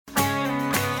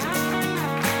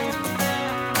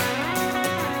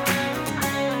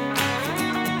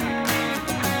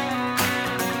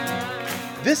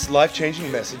This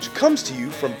life-changing message comes to you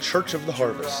from Church of the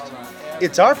Harvest.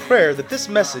 It's our prayer that this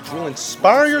message will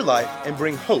inspire your life and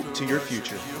bring hope to your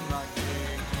future.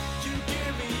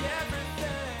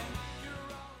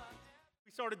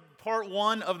 We started part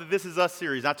one of the This Is Us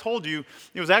series. I told you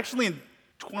it was actually in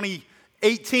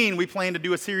 2018 we planned to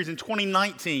do a series in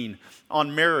 2019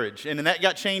 on marriage, and then that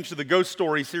got changed to the Ghost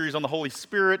Story series on the Holy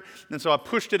Spirit, and so I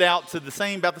pushed it out to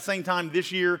about the same time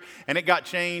this year, and it got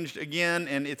changed again,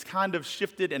 and it's kind of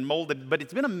shifted and molded, but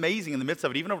it's been amazing in the midst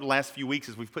of it, even over the last few weeks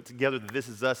as we've put together the This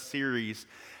Is Us series,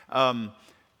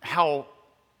 how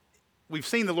we've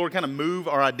seen the Lord kind of move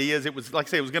our ideas. It was, like I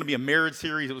say, it was going to be a marriage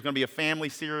series, it was going to be a family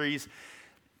series.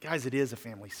 Guys, it is a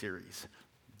family series.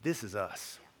 This is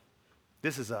us.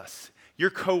 This is us. Your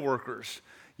coworkers,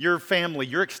 your family,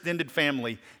 your extended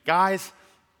family. Guys,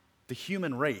 the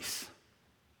human race,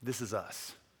 this is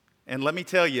us. And let me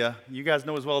tell you, you guys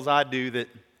know as well as I do that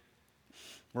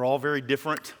we're all very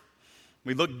different.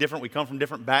 We look different. We come from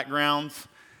different backgrounds.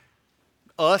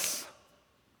 Us,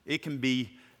 it can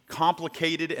be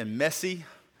complicated and messy.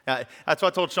 That's what I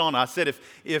told Sean. I said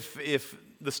if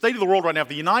the state of the world right now, if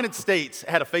the United States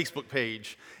had a Facebook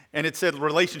page and it said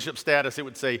relationship status, it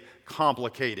would say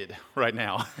complicated right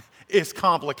now. It's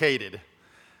complicated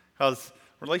because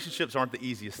relationships aren't the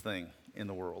easiest thing in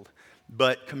the world.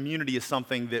 But community is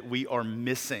something that we are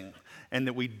missing and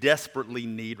that we desperately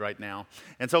need right now.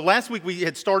 And so last week we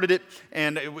had started it,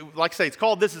 and like I say, it's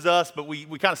called This Is Us, but we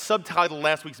kind of subtitled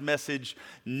last week's message,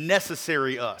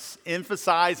 Necessary Us,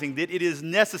 emphasizing that it is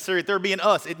necessary that there be an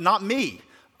us, not me,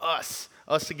 us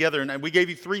together. And we gave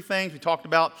you three things. We talked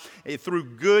about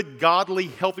through good, godly,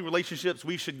 healthy relationships,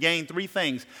 we should gain three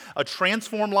things. A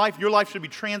transformed life. Your life should be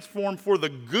transformed for the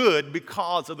good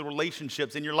because of the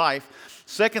relationships in your life.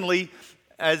 Secondly,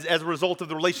 as a result of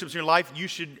the relationships in your life, you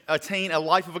should attain a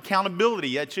life of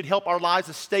accountability. It should help our lives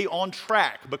to stay on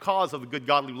track because of the good,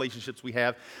 godly relationships we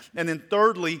have. And then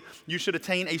thirdly, you should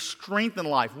attain a strengthened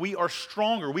life. We are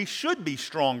stronger. We should be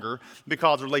stronger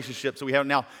because of relationships that we have.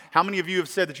 Now, how many of you have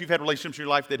said that you've had relationships in your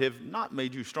life that have not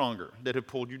made you stronger, that have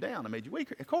pulled you down and made you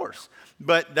weaker? Of course.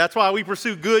 But that's why we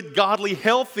pursue good, godly,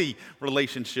 healthy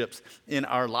relationships in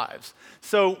our lives.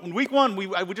 So in week one,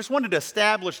 we just wanted to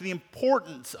establish the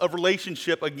importance of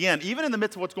relationships again, even in the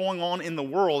midst of what's going on in the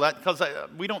world, because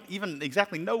we don't even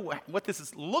exactly know what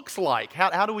this looks like.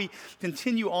 How do we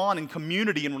continue on in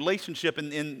community and relationship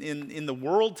in the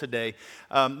world today?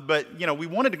 But, we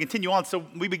wanted to continue on, so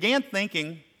we began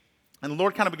thinking, and the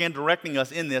Lord kind of began directing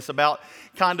us in this about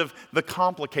kind of the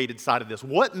complicated side of this.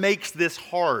 What makes this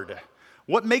hard?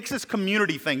 What makes this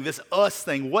community thing, this us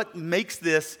thing, what makes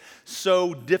this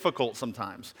so difficult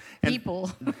sometimes?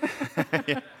 People.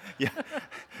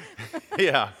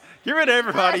 Yeah. Get rid of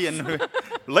everybody and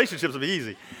relationships will be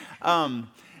easy.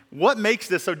 What makes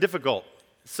this so difficult?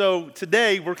 So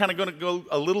today we're kind of going to go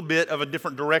a little bit of a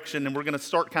different direction, and we're going to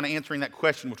start kind of answering that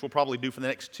question, which we'll probably do for the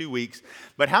next 2 weeks.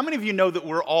 But how many of you know that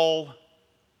we're all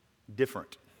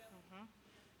different? Mm-hmm.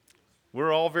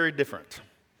 We're all very different.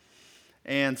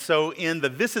 And so in the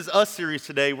This Is Us series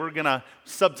today, we're going to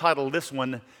subtitle this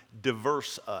one,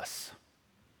 Diverse Us.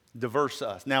 Diverse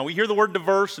us. Now, we hear the word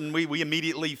diverse, and we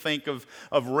immediately think of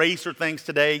race or things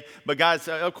today. But guys,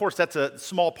 of course, that's a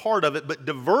small part of it. But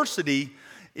diversity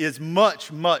is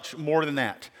much, much more than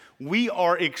that. We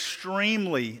are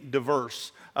extremely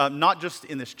diverse, not just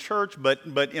in this church, but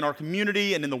in our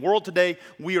community and in the world today.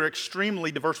 We are extremely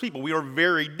diverse people. We are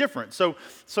very different. So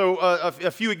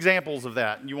a few examples of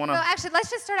that. You want to? So actually,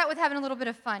 let's just start out with having a little bit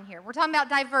of fun here. We're talking about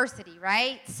diversity,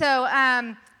 right? So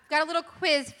got a little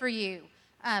quiz for you.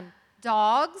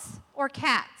 Dogs or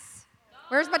cats?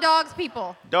 Where's my dogs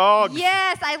people? Dogs.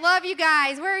 Yes, I love you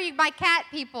guys. Where are you, my cat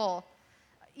people?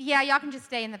 Yeah, y'all can just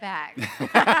stay in the back.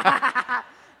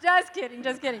 Just kidding.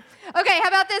 Okay, how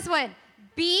about this one?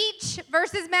 Beach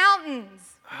versus mountains.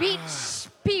 Beach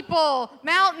people,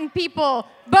 mountain people,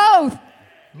 both.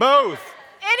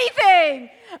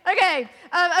 Anything. Okay,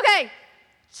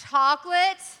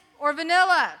 chocolate or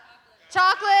vanilla?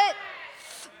 Chocolate,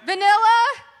 vanilla?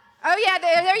 Oh, yeah,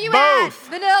 there you are. Both.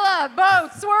 Vanilla,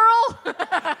 both. Swirl?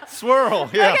 Swirl,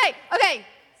 yeah. Okay.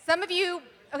 Some of you,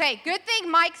 good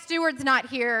thing Mike Stewart's not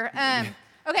here.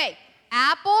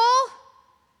 Apple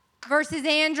versus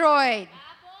Android.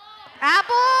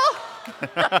 Apple?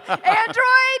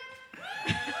 Android?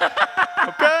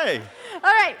 Okay.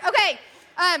 All right,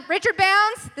 Richard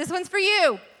Bounds, this one's for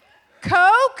you.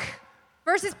 Coke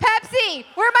versus Pepsi.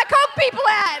 Where are my Coke people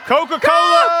at? Coca-Cola.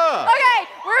 Coke. Okay,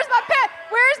 where's my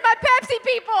Pepsi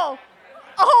people?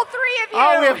 A whole three of you.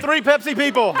 Oh, we have 3 Pepsi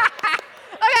people.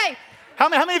 Okay. How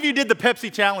many of you did the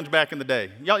Pepsi challenge back in the day?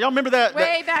 Y'all remember that?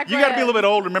 Way back You got to be a when. little bit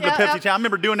older. Remember the Pepsi Yep. challenge? I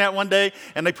remember doing that one day,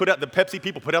 and the Pepsi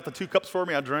people put out the 2 cups for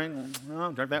me. I drank.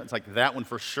 Oh, drank that. It's like that one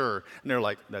for sure. And they're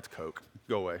like, "That's Coke.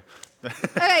 Go away."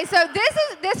 Okay, so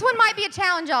this one might be a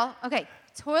challenge, y'all. Okay,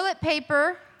 toilet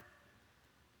paper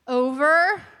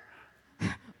over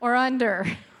or under?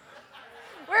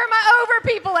 Where are my over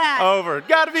people at? Over.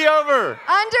 Got to be over.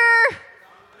 Under.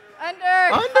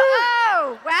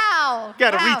 Oh, wow.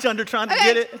 Got to Wow. reach under trying to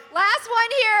Okay, get it. last one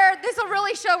here. This will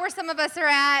really show where some of us are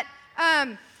at.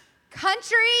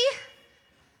 Country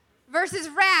versus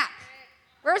rap.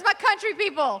 Where's my country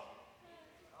people?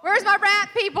 Where's my rap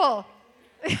people?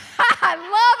 I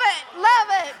love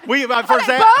it. We first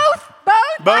Okay, asked- both.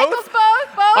 Michael's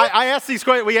both. I asked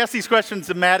we asked these questions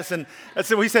to Madison.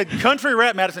 So we said country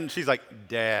rap, Madison. She's like,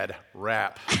 Dad,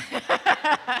 rap.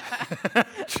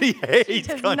 She hates She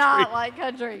does country. not like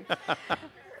country.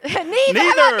 Neither.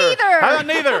 How about neither? How about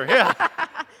neither? Yeah.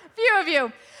 Few of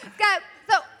you.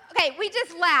 So, okay, we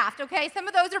just laughed, okay? Some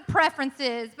of those are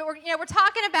preferences, but we're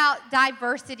talking about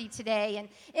diversity today. And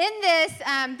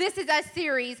in this Is Us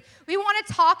series, we want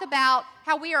to talk about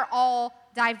how we are all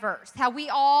diverse, how we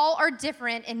all are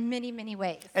different in many, many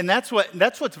ways. And that's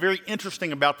what's very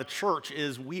interesting about the church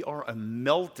is we are a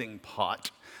melting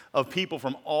pot of people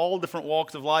from all different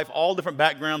walks of life, all different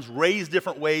backgrounds, raised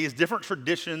different ways, different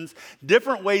traditions,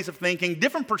 different ways of thinking,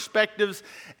 different perspectives,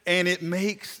 and it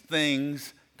makes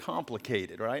things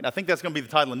complicated, right? I think that's going to be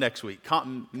the title of next week.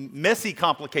 Messy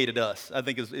Complicated Us, I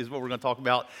think is what we're going to talk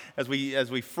about as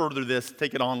we further this,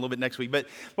 take it on a little bit next week. But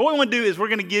what we want to do is we're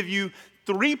going to give you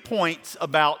 3 points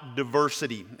about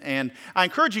diversity. And I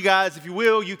encourage you guys, if you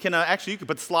will, you can you can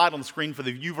put the slide on the screen for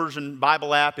the YouVersion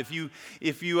Bible app. If you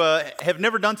have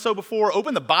never done so before,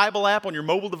 open the Bible app on your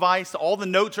mobile device. All the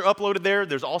notes are uploaded there.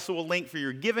 There's also a link for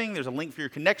your giving. There's a link for your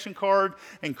connection card.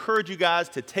 I encourage you guys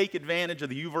to take advantage of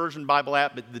the YouVersion Bible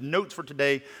app. But the notes for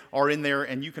today are in there,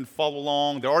 and you can follow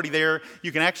along. They're already there.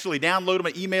 You can actually download them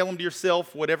and email them to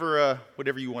yourself, whatever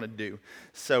you want to do.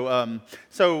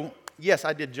 So yes,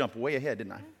 I did jump way ahead,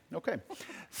 didn't I? Okay.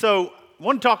 So I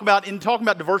want to talking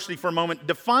about diversity for a moment,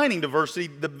 defining diversity.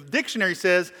 The dictionary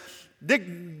says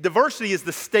diversity is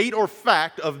the state or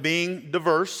fact of being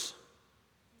diverse.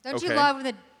 Don't you Okay. love when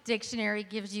the dictionary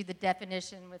gives you the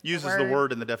definition with Uses the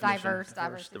word in the definition.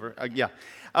 Diversity.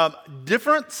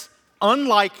 Difference,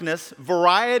 unlikeness,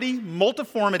 variety,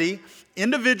 multiformity,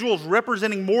 individuals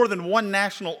representing more than one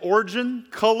national origin,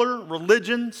 color,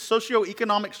 religion,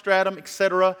 socioeconomic stratum,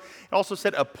 etc. It also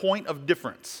said a point of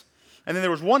difference. And then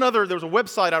there was a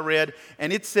website I read,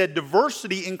 and it said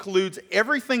diversity includes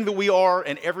everything that we are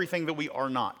and everything that we are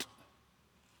not.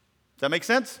 Does that make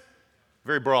sense?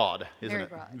 Very broad, isn't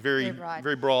Very it? broad.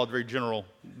 Very broad, very general,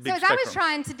 big So as spectrum. I was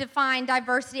trying to define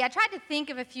diversity, I tried to think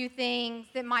of a few things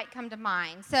that might come to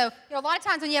mind. So, a lot of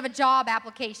times when you have a job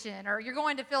application or you're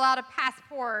going to fill out a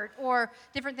passport or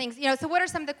different things, so what are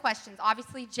some of the questions?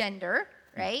 Obviously, gender,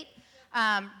 right?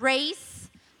 Race,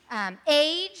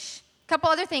 age, a couple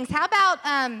other things. How about,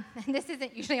 and this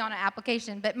isn't usually on an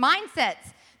application, but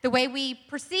mindsets, the way we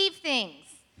perceive things,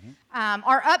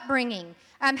 our upbringing.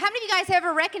 How many of you guys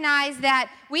ever recognize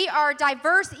that we are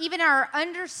diverse even in our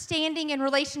understanding and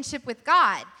relationship with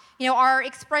God? Our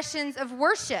expressions of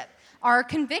worship, our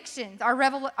convictions, our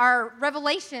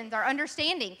revelations, our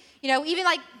understanding. Even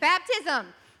like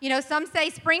baptism. Some say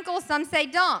sprinkle, some say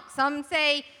dunk. Some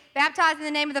say baptize in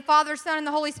the name of the Father, Son, and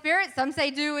the Holy Spirit. Some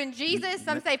say do in Jesus.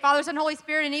 Some say Father, Son, Holy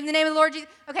Spirit, and even the name of the Lord Jesus.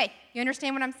 Okay, you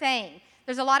understand what I'm saying?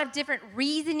 There's a lot of different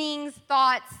reasonings,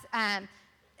 thoughts,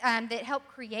 that help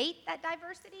create that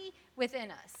diversity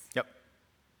within us. Yep.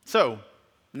 So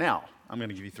now I'm going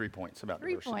to give you 3 points about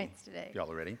 3 diversity. points today.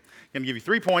 Y'all are ready? I'm going to give you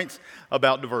 3 points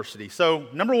about diversity. So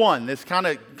number 1, this kind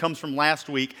of comes from last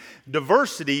week.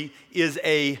 Diversity is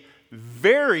a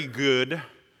very good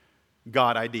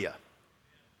God idea.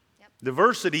 Yep.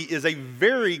 Diversity is a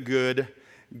very good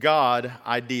God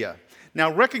idea. Now,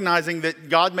 recognizing that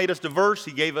God made us diverse,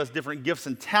 He gave us different gifts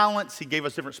and talents, He gave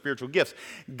us different spiritual gifts.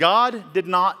 God did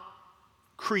not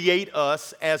create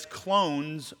us as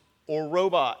clones or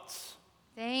robots.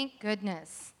 Thank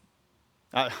goodness.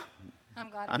 I I'm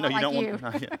glad know I'm you not don't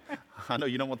like you. want. I know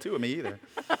you don't want two of me either.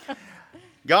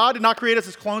 God did not create us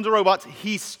as clones or robots.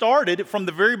 He started from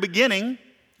the very beginning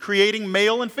creating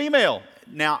male and female.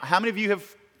 Now, how many of you have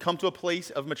come to a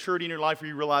place of maturity in your life where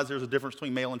you realize there's a difference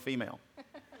between male and female?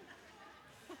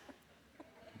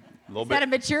 A little Is bit. that a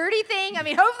maturity thing? I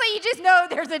mean, hopefully you just know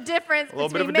there's a difference little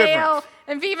bit between of a male difference.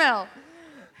 and female.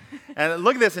 And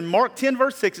look at this. In Mark 10,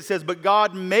 verse 6, it says, "But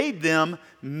God made them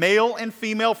male and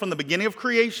female from the beginning of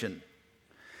creation."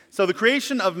 So the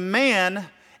creation of man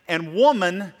And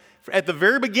woman, at the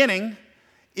very beginning,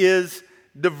 is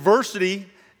diversity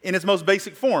in its most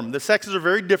basic form. The sexes are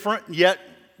very different, yet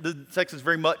the sexes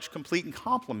very much complete and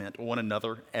complement one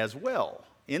another as well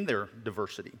in their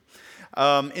diversity.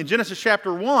 In Genesis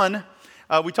chapter 1,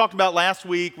 we talked about last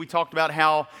week, we talked about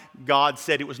how God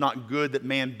said it was not good that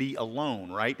man be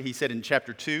alone, right? He said in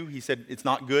chapter 2, he said it's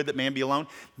not good that man be alone.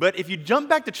 But if you jump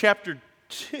back to chapter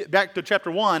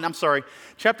 1,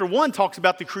 chapter 1 talks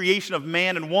about the creation of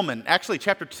man and woman. Actually,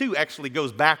 chapter 2 actually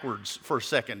goes backwards for a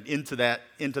second into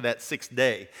that sixth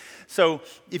day. So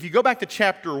if you go back to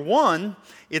chapter 1,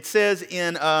 it says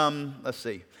in,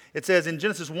 it says in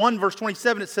Genesis 1, verse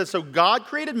 27, it says, "So God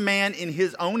created man in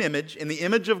his own image. In the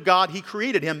image of God, he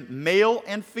created him, male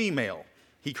and female.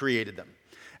 He created them."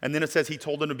 And then it says he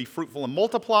told them to be fruitful and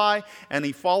multiply. And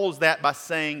he follows that by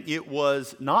saying it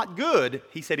was not good.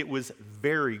 He said it was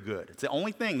very good. It's the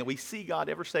only thing that we see God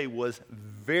ever say was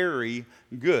very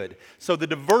good. So the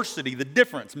diversity, the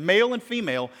difference, male and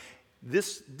female,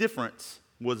 this difference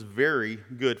was very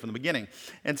good from the beginning.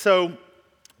 And so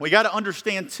we got to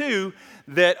understand, too,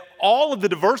 that all of the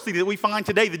diversity that we find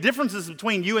today, the differences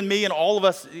between you and me and all of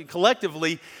us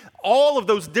collectively, all of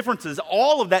those differences,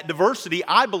 all of that diversity,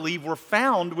 I believe, were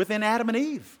found within Adam and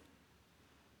Eve.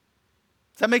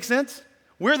 Does that make sense?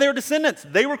 We're their descendants.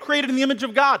 They were created in the image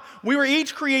of God. We were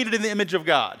each created in the image of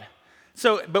God.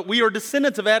 But we are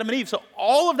descendants of Adam and Eve. So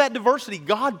all of that diversity,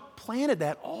 God planted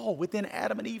that all within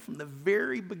Adam and Eve from the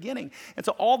very beginning. And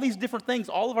so all these different things,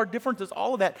 all of our differences,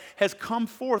 all of that has come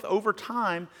forth over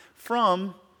time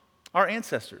from our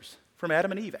ancestors, from Adam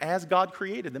and Eve, as God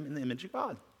created them in the image of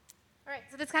God. All right,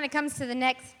 so this kind of comes to the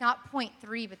next, not point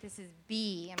 3, but this is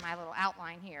B in my little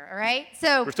outline here, all right?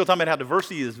 So we're still talking about how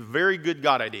diversity is a very good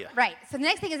God idea. Right, so the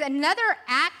next thing is another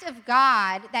act of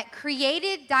God that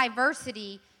created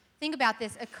diversity, think about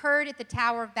this, occurred at the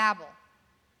Tower of Babel.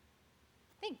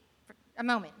 Think for a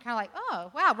moment, kind of like,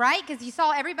 oh, wow, right? Because you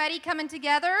saw everybody coming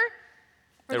together.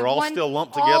 They were all still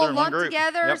lumped together all in one lumped group.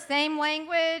 Together, Yep. Same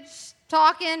language,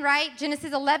 talking, right?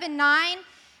 Genesis 11:9.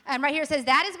 Right here it says,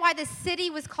 that is why the city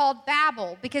was called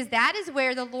Babel, because that is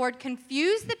where the Lord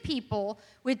confused the people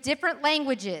with different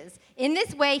languages. In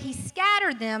this way, he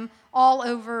scattered them all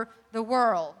over the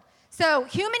world. So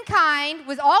humankind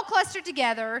was all clustered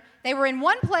together. They were in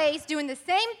one place doing the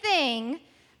same thing,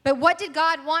 but what did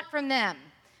God want from them?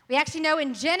 We actually know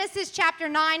in Genesis chapter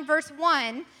 9, verse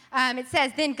 1, it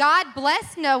says, "Then God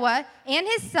blessed Noah and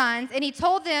his sons, and he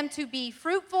told them to be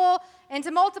fruitful and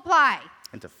to multiply."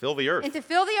 And to fill the earth. And to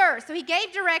fill the earth. So he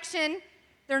gave direction.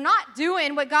 They're not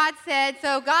doing what God said.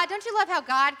 So God, don't you love how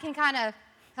God can kind of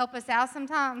help us out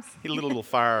sometimes? He lit a little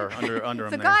fire under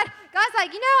him So there. God's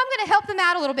like, I'm going to help them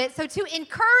out a little bit. So to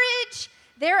encourage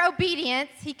their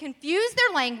obedience, he confused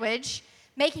their language,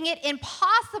 making it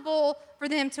impossible for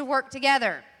them to work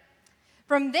together.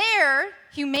 From there,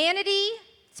 humanity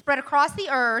spread across the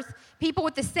earth. People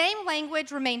with the same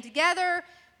language remained together.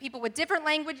 People with different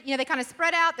language, they kind of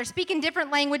spread out. They're speaking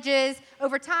different languages.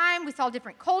 Over time, we saw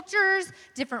different cultures,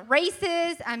 different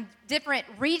races, different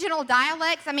regional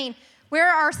dialects. I mean, where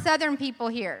are our southern people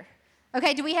here?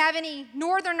 Okay, do we have any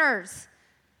northerners?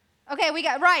 Okay, so we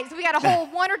got a whole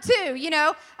one or two,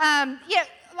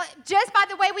 just by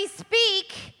the way we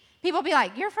speak, people be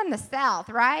like, "You're from the South,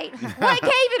 right?" What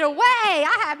gave it away?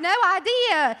 I have no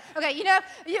idea. Okay,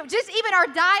 just even our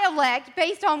dialect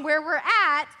based on where we're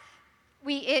at,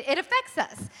 it affects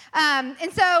us.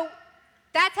 And so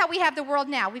that's how we have the world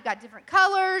now. We've got different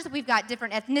colors, we've got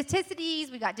different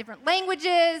ethnicities, we've got different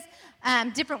languages,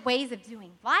 different ways of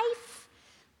doing life.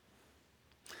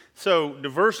 So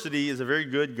diversity is a very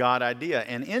good God idea.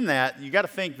 And in that, you got to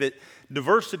think that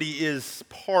diversity is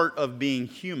part of being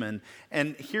human.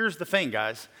 And here's the thing,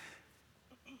 guys.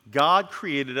 God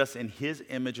created us in his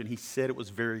image, and he said it was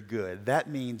very good. That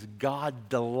means God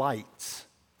delights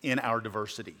in our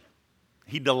diversity.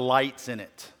 He delights in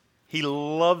it. He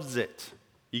loves it.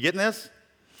 You getting this?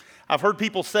 I've heard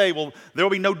people say, well, there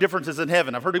will be no differences in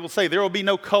heaven. I've heard people say there will be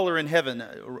no color in heaven.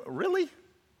 Really?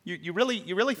 You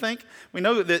really think? We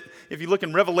know that if you look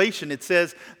in Revelation, it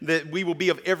says that we will be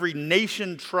of every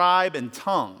nation, tribe, and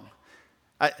tongue.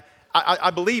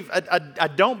 I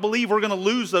don't believe we're going to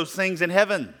lose those things in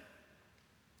heaven.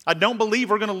 I don't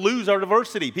believe we're going to lose our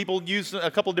diversity. People use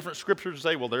a couple of different scriptures to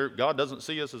say, well, God doesn't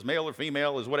see us as male or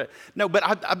female, as whatever. No, but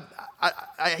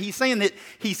he's saying that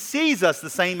he sees us the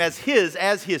same as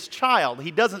his child. He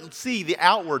doesn't see the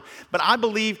outward. But I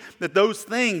believe that those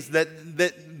things, that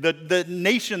the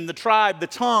nation, the tribe, the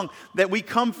tongue that we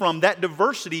come from, that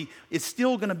diversity is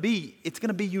still going to be, it's going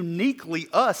to be uniquely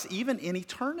us, even in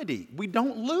eternity. We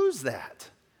don't lose that.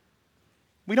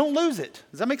 We don't lose it.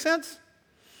 Does that make sense?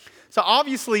 So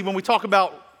obviously, when we talk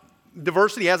about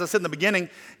diversity, as I said in the beginning,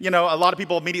 a lot of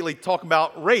people immediately talk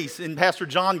about race. And Pastor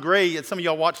John Gray, some of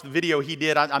y'all watched the video he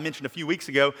did, I mentioned a few weeks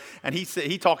ago, and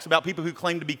he talks about people who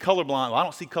claim to be colorblind. Well, I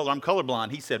don't see color, I'm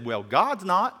colorblind. He said, well, God's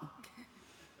not.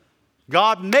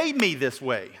 God made me this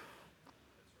way.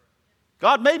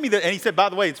 God made me that. And he said, by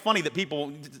the way, it's funny that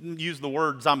people use the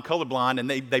words I'm colorblind, and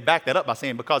they back that up by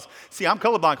saying, because, see, I'm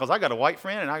colorblind because I got a white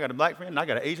friend, and I got a black friend, and I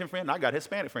got an Asian friend, and I got a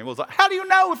Hispanic friend. Well, it's like, how do you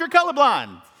know if you're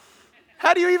colorblind?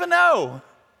 How do you even know?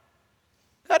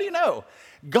 How do you know?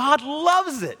 God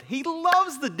loves it. He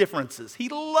loves the differences. He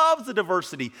loves the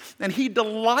diversity, and he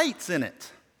delights in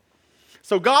it.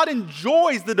 So God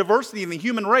enjoys the diversity in the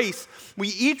human race. We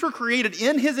each were created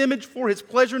in his image for his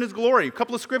pleasure and his glory. A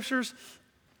couple of scriptures.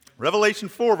 Revelation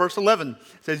 4, verse 11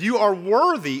 says, you are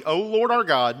worthy, O Lord our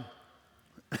God,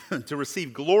 to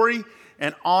receive glory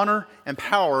and honor and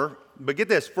power. But get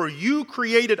this, for you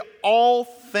created all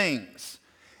things.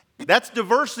 That's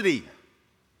diversity.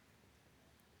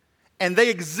 And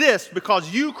they exist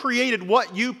because you created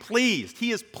what you pleased. He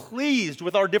is pleased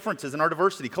with our differences and our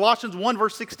diversity. Colossians 1,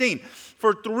 verse 16.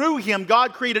 For through him,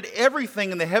 God created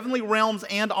everything in the heavenly realms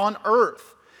and on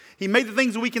earth. He made the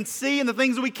things that we can see and the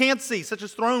things that we can't see, such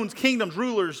as thrones, kingdoms,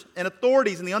 rulers, and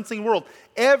authorities in the unseen world.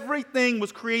 Everything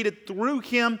was created through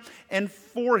him and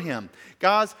for him.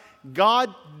 Guys,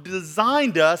 God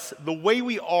designed us the way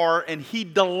we are, and he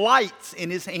delights in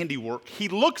his handiwork. He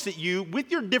looks at you with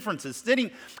your differences.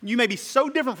 You may be so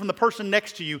different from the person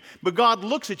next to you, but God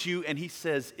looks at you and he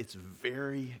says, it's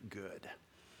very good.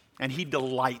 And he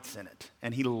delights in it,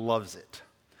 and he loves it.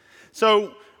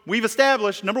 So we've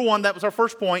established, number one, that was our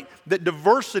first point, that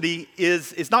diversity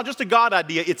is not just a God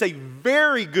idea, it's a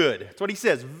very good, that's what he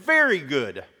says, very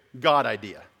good God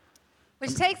idea.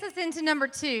 Which takes us into number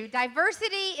 2.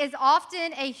 Diversity is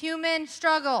often a human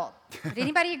struggle. Did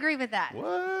anybody agree with that?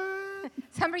 What?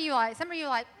 Some of you like,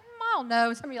 I don't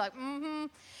know. Some of you like, mm-hmm.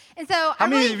 And so how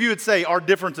many of you would say our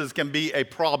differences can be a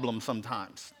problem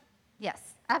sometimes? Yes,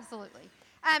 absolutely.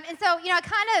 And so, I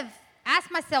kind of asked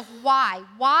myself why.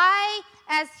 Why,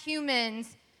 as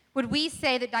humans, would we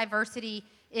say that diversity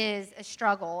is a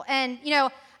struggle? And,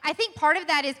 I think part of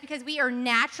that is because we are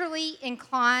naturally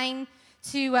inclined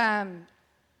to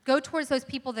go towards those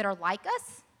people that are like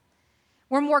us.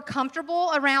 We're more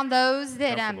comfortable around those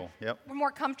that we're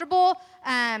more comfortable.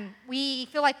 We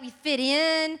feel like we fit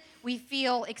in. We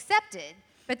feel accepted.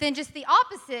 But then just the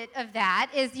opposite of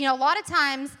that is, a lot of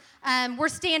times we're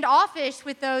standoffish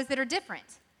with those that are different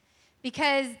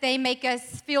because they make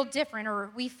us feel different,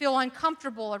 or we feel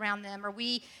uncomfortable around them, or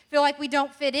we feel like we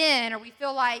don't fit in, or we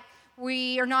feel like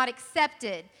we are not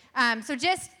accepted.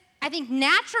 I think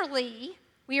naturally,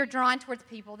 we are drawn towards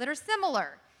people that are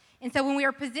similar. And so when we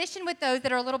are positioned with those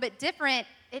that are a little bit different,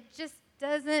 it just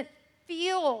doesn't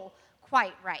feel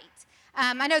quite right.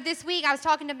 I know this week I was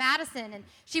talking to Madison, and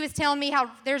she was telling me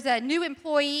how there's a new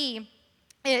employee.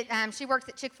 She works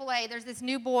at Chick-fil-A. There's this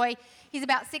new boy. He's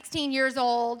about 16 years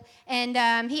old,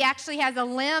 and he actually has a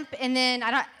limp, and then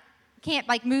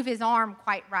can't move his arm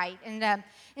quite right. And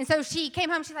so she came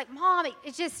home, she's like, Mom,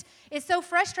 it so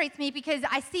frustrates me because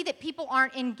I see that people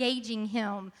aren't engaging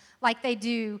him like they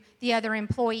do the other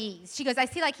employees. She goes, I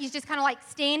see he's just kind of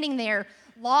standing there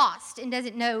lost and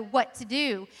doesn't know what to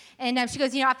do. And she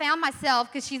goes, I found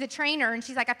myself, because she's a trainer, and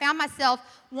she's like, I found myself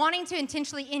wanting to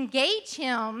intentionally engage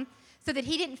him so that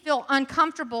he didn't feel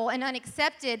uncomfortable and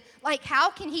unaccepted. How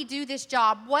can he do this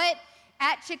job? What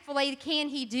at Chick-fil-A can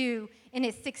he do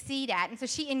and succeed at? And so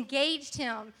she engaged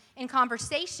him in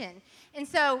conversation. And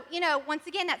so, once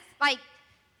again, that's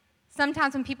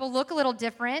sometimes when people look a little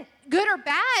different, good or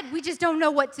bad, we just don't know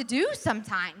what to do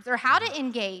sometimes or how to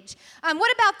engage.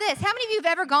 What about this? How many of you have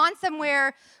ever gone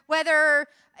somewhere, whether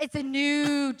it's a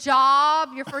new job,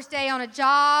 your first day on a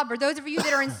job, or those of you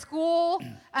that are in school,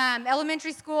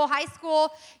 elementary school, high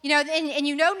school, and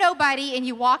you know nobody and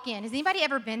you walk in. Has anybody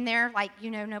ever been there,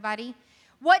 nobody?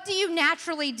 What do you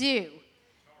naturally do?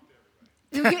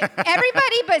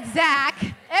 Everybody but Zach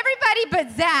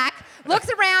looks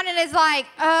around and is like,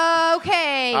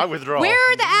 okay, I withdraw.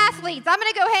 Where are the athletes? I'm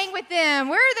going to go hang with them.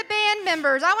 Where are the band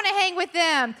members? I want to hang with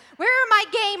them. Where are my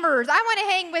gamers? I want to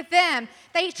hang with them.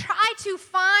 They try to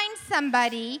find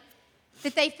somebody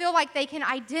that they feel like they can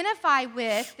identify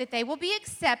with, that they will be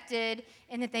accepted,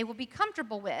 and that they will be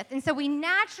comfortable with. And so we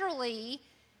naturally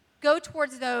go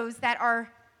towards those that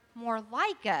are more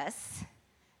like us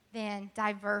than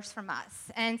diverse from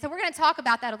us. And so we're going to talk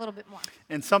about that a little bit more.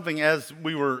 And something, as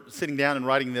we were sitting down and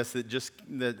writing this, that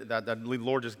the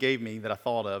Lord just gave me that I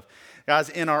thought of. Guys,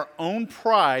 in our own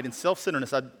pride and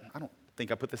self-centeredness, I don't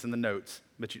think I put this in the notes,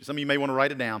 but some of you may want to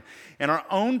write it down. In our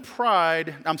own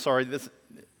pride and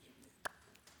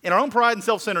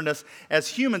self-centeredness, as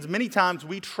humans, many times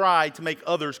we try to make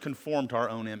others conform to our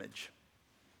own image.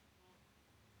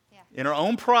 Yeah. In our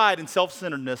own pride and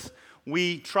self-centeredness,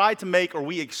 we try to make or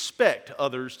we expect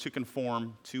others to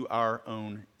conform to our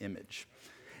own image.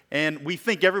 And we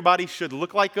think everybody should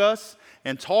look like us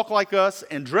and talk like us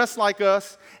and dress like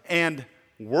us and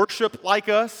worship like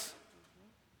us.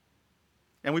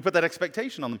 And we put that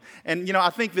expectation on them. And,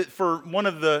 I think that for one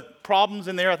of the problems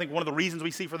in there, I think one of the reasons we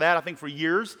see for that, I think for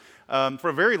years, for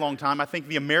a very long time, I think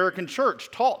the American church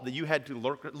taught that you had to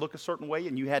look a certain way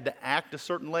and you had to act a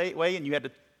certain way and you had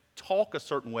to talk a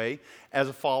certain way as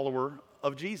a follower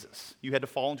of Jesus. You had to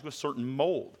fall into a certain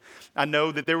mold. I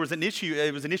know that there was an issue,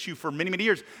 it was an issue for many, many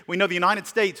years. We know the United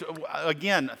States,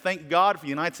 again, thank God for the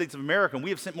United States of America, and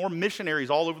we have sent more missionaries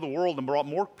all over the world and brought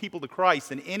more people to Christ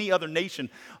than any other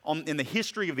nation in the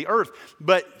history of the earth.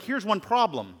 But here's one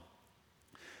problem.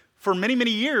 For many,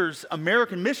 many years,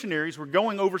 American missionaries were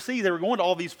going overseas. They were going to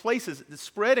all these places,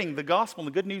 spreading the gospel and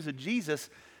the good news of Jesus,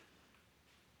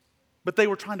 but they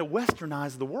were trying to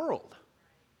westernize the world.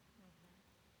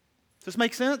 Does this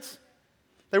make sense?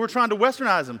 They were trying to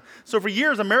westernize them. So for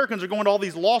years, Americans are going to all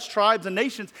these lost tribes and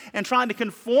nations and trying to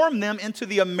conform them into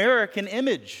the American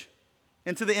image,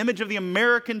 into the image of the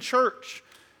American church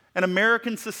and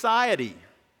American society.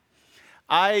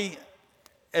 I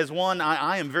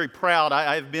am very proud.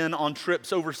 I've been on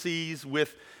trips overseas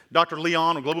with Dr.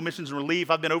 Leon of Global Missions and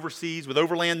Relief. I've been overseas with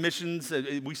Overland Missions.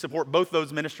 We support both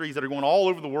those ministries that are going all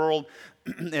over the world,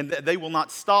 and they will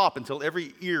not stop until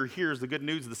every ear hears the good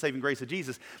news of the saving grace of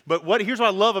Jesus. But here's what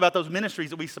I love about those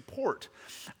ministries that we support.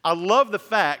 I love the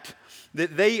fact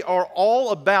that they are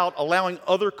all about allowing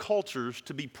other cultures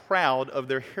to be proud of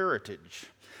their heritage.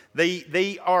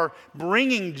 They are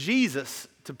bringing Jesus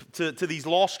to these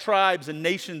lost tribes and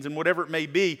nations and whatever it may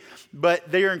be,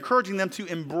 but they are encouraging them to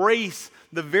embrace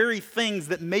the very things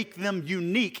that make them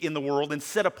unique in the world and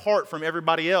set apart from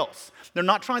everybody else. They're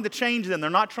not trying to change them. They're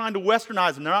not trying to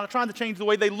westernize them. They're not trying to change the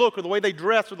way they look or the way they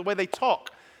dress or the way they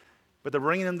talk, but they're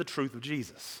bringing them the truth of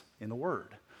Jesus in the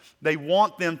Word. They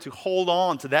want them to hold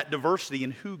on to that diversity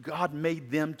in who God made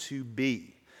them to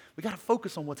be. We got to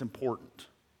focus on what's important.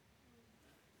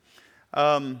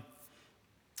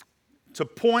 The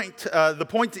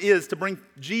point is to bring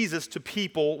Jesus to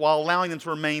people while allowing them to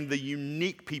remain the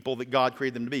unique people that God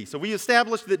created them to be. So we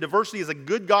established that diversity is a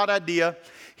good God idea.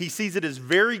 He sees it as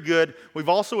very good. We've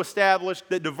also established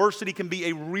that diversity can be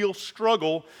a real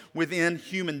struggle within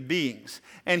human beings.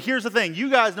 And here's the thing. You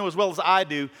guys know as well as I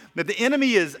do that the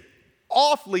enemy is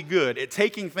awfully good at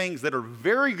taking things that are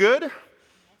very good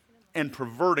and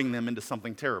perverting them into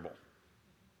something terrible.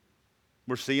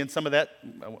 We're seeing some of that.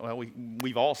 Well,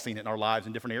 we've all seen it in our lives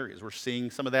in different areas. We're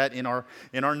seeing some of that in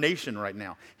our nation right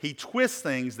now. He twists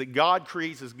things that God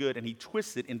creates as good, and he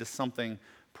twists it into something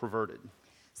perverted.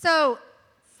 So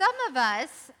some of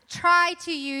us try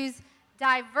to use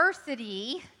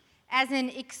diversity as an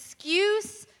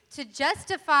excuse to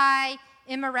justify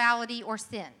immorality or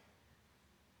sin.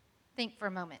 Think for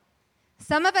a moment.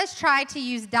 Some of us try to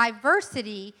use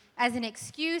diversity as an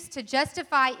excuse to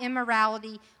justify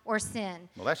immorality or sin.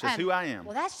 Well, that's just who I am.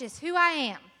 Well, that's just who I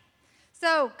am.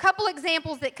 So, a couple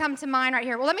examples that come to mind right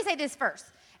here. Well, let me say this first.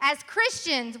 As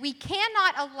Christians, we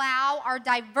cannot allow our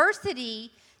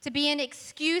diversity to be an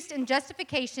excuse and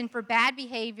justification for bad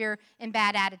behavior and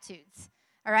bad attitudes.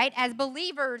 All right? As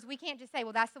believers, we can't just say,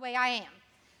 well, that's the way I am.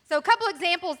 So, a couple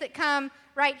examples that come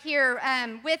right here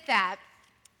with that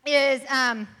is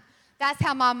that's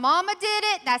how my mama did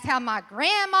it, that's how my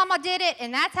grandmama did it,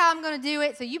 and that's how I'm going to do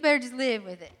it, so you better just live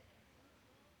with it.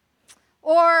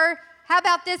 Or how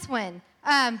about this one?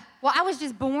 Well, I was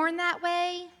just born that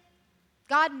way.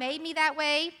 God made me that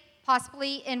way,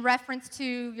 possibly in reference to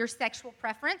your sexual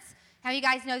preference. How you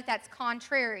guys know that that's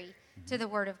contrary to the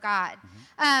Word of God.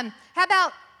 How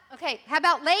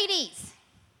about ladies?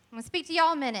 I'm going to speak to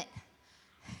y'all a minute.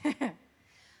 How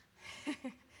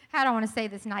do I want to say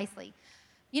this nicely?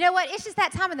 You know what? It's just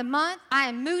that time of the month. I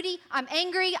am moody. I'm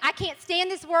angry. I can't stand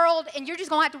this world, and you're just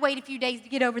going to have to wait a few days to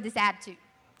get over this attitude.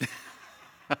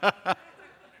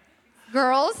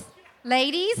 Girls,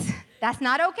 ladies, that's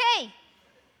not okay.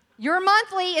 Your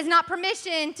monthly is not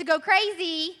permission to go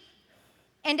crazy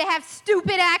and to have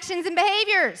stupid actions and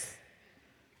behaviors.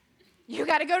 You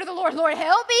got to go to the Lord. Lord,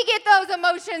 help me get those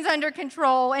emotions under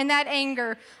control and that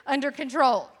anger under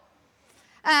control.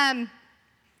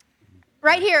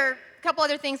 Right here, a couple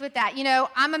other things with that. You know,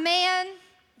 I'm a man.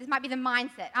 This might be the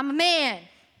mindset. I'm a man.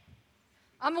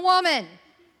 I'm a woman.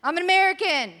 I'm an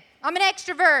American. I'm an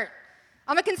extrovert.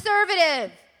 I'm a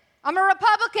conservative. I'm a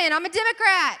Republican. I'm a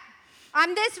Democrat.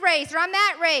 I'm this race or I'm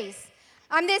that race.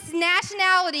 I'm this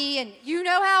nationality, and you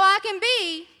know how I can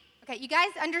be. Okay, you guys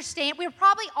understand? We're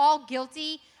probably all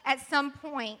guilty at some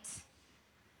point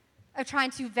of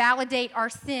trying to validate our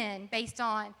sin based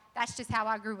on that's just how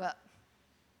I grew up.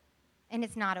 And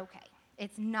it's not okay.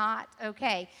 It's not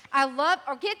okay.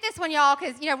 Get this one, y'all,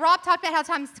 because, Rob talked about how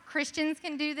times Christians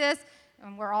can do this,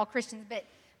 and we're all Christians, but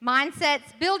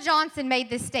mindsets. Bill Johnson made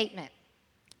this statement.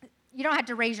 You don't have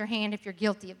to raise your hand if you're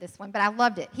guilty of this one, but I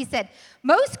loved it. He said,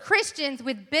 most Christians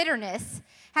with bitterness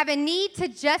have a need to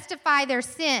justify their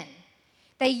sin.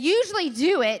 They usually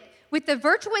do it with the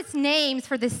virtuous names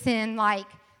for the sin like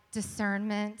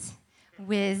discernment,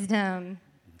 wisdom,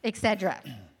 etc.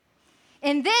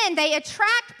 And then they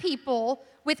attract people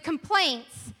with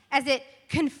complaints as it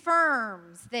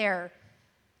confirms their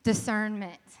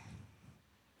discernment.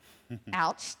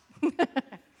 Ouch.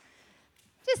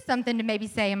 Just something to maybe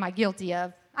say, am I guilty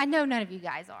of? I know none of you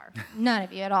guys are. None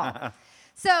of you at all.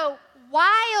 So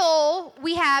while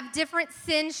we have different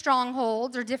sin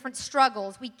strongholds or different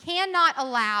struggles, we cannot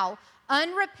allow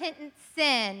unrepentant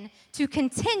sin to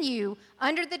continue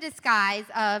under the disguise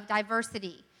of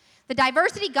diversity. The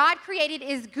diversity God created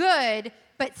is good,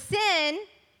 but sin,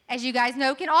 as you guys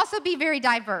know, can also be very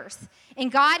diverse.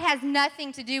 And God has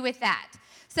nothing to do with that.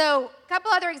 So a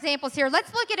couple other examples here.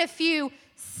 Let's look at a few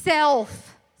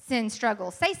self-sin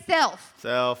struggles. Say self.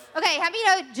 Self. Okay, how many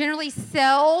know generally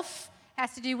self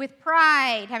has to do with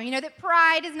pride? How many know that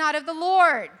pride is not of the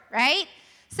Lord, right?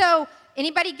 So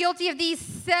anybody guilty of these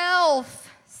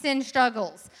self-sin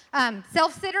struggles?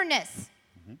 Self-centeredness.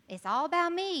 It's all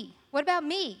about me. What about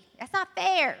me? That's not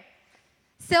fair.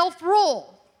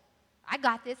 Self-rule. I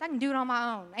got this. I can do it on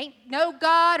my own. Ain't no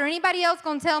God or anybody else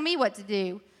going to tell me what to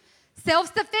do.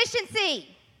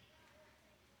 Self-sufficiency.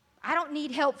 I don't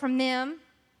need help from them.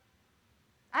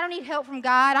 I don't need help from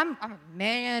God. I'm a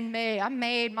man-made. I'm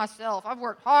made myself. I've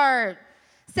worked hard.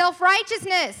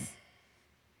 Self-righteousness.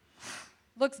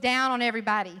 Looks down on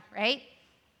everybody, right?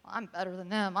 Well, I'm better than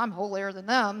them. I'm holier than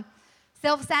them.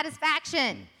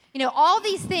 Self-satisfaction. All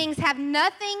these things have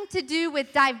nothing to do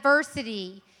with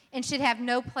diversity and should have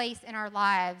no place in our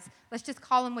lives. Let's just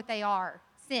call them what they are.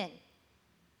 Sin.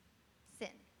 Sin.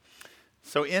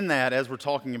 So in that, as we're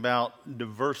talking about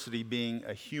diversity being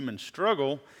a human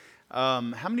struggle, how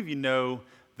many of you know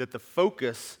that the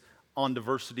focus on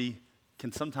diversity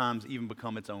can sometimes even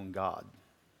become its own God?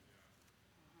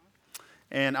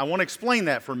 And I want to explain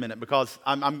that for a minute because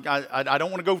I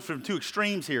don't want to go from two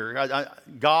extremes here.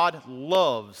 God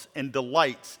loves and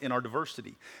delights in our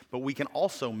diversity, but we can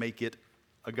also make it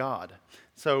a God.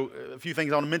 So a few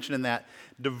things I want to mention in that.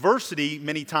 Diversity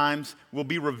many times will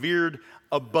be revered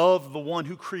above the one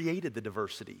who created the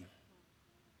diversity.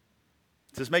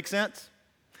 Does this make sense?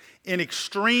 In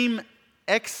extreme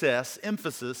excess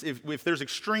emphasis, if there's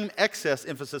extreme excess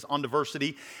emphasis on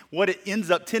diversity, what it ends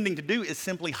up tending to do is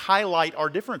simply highlight our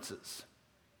differences.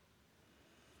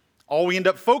 All we end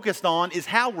up focused on is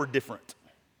how we're different.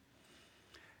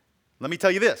 Let me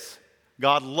tell you this.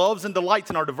 God loves and delights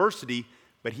in our diversity,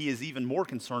 but he is even more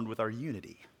concerned with our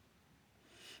unity.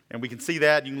 And we can see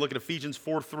that. You can look at Ephesians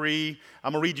 4:3.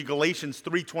 I'm going to read you Galatians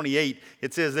 3:28.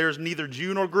 It says, there's neither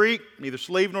Jew nor Greek, neither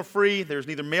slave nor free. There's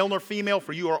neither male nor female,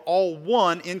 for you are all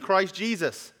one in Christ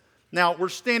Jesus. Now, we're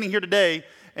standing here today,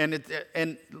 and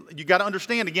you got to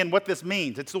understand again what this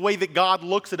means. It's the way that God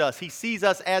looks at us. He sees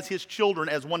us as his children,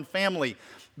 as one family.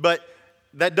 But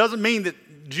that doesn't mean that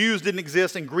Jews didn't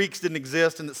exist and Greeks didn't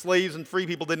exist and that slaves and free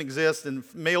people didn't exist and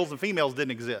males and females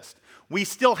didn't exist. We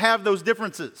still have those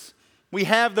differences. We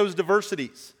have those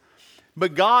diversities.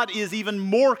 But God is even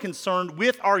more concerned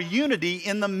with our unity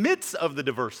in the midst of the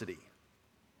diversity.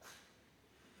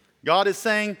 God is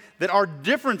saying that our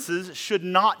differences should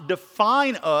not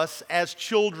define us as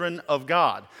children of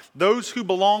God. Those who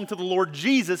belong to the Lord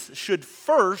Jesus should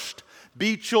first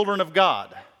be children of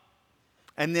God.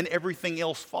 And then everything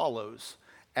else follows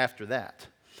after that.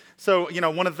 So,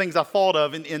 one of the things I thought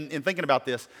of in thinking about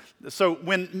this, so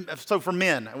for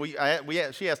men,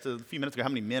 she asked a few minutes ago how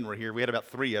many men were here. We had about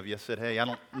 3 of you. Said, hey, I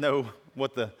don't know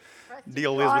what the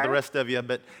deal is with the rest of you.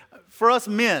 But for us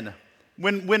men,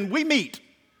 when we meet,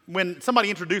 when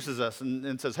somebody introduces us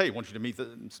and says, hey, I want you to meet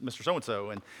Mr. So-and-so,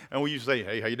 and we usually say,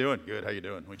 hey, how you doing? Good, how you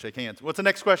doing? We shake hands. What's the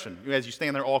next question as you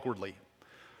stand there awkwardly?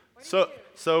 So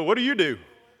what do you do?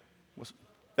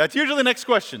 That's usually the next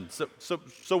question.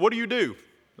 So what do you do?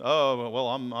 Oh, well,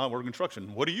 I work in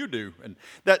construction. What do you do? And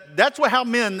that's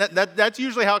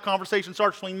usually how a conversation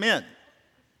starts between men.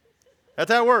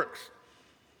 That's how it works.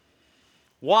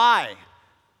 Why?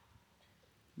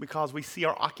 because we see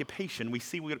our occupation, we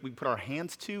see what we put our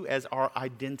hands to as our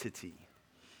identity.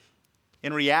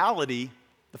 In reality,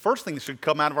 the first thing that should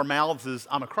come out of our mouths is,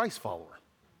 I'm a Christ follower.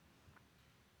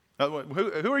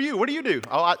 Who are you? What do you do?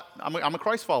 Oh, I'm a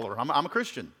Christ follower. I'm a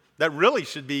Christian. That really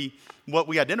should be what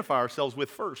we identify ourselves with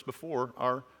first before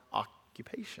our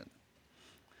occupation.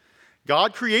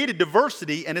 God created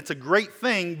diversity, and it's a great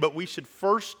thing, but we should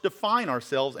first define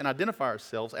ourselves and identify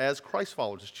ourselves as Christ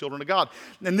followers, as children of God.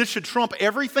 And this should trump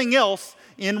everything else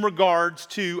in regards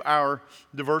to our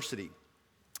diversity.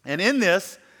 And in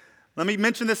this, let me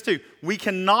mention this too. We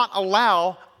cannot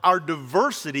allow our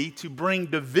diversity to bring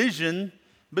division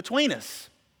between us.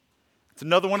 It's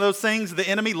another one of those things, the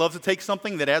enemy loves to take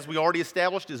something that, as we already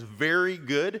established, is very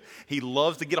good. He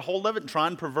loves to get a hold of it and try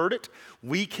and pervert it.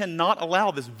 We cannot allow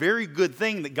this very good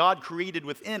thing that God created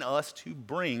within us to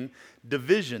bring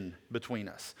division between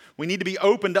us. We need to be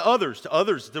open to others,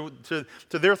 to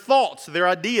their thoughts, to their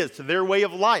ideas, to their way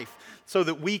of life, so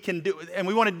that we can do, and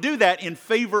we want to do that in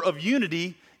favor of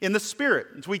unity in the Spirit.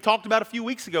 As we talked about a few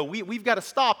weeks ago, we've got to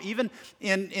stop, even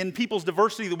in people's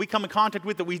diversity that we come in contact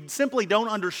with that we simply don't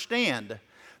understand.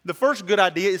 The first good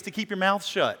idea is to keep your mouth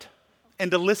shut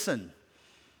and to listen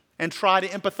and try to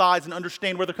empathize and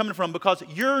understand where they're coming from, because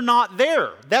you're not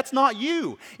there. That's not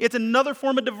you. It's another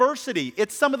form of diversity.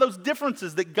 It's some of those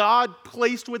differences that God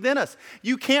placed within us.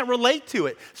 You can't relate to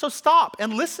it. So stop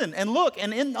and listen and look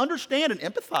and understand and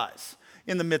empathize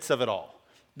in the midst of it all.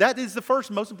 That is the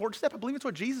first most important step. I believe it's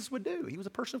what Jesus would do. He was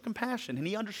a person of compassion, and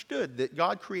he understood that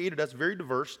God created us very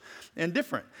diverse and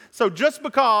different. So just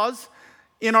because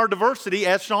in our diversity,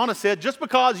 as Shauna said, just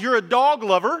because you're a dog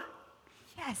lover,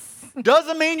 Yes.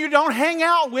 doesn't mean you don't hang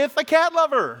out with a cat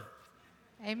lover.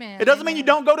 Amen. It doesn't mean you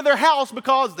don't go to their house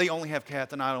because they only have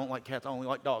cats and I don't like cats, I only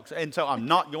like dogs. And so I'm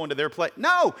not going to their place.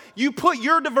 No, you put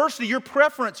your diversity, your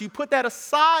preference, you put that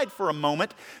aside for a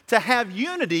moment to have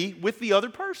unity with the other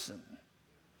person.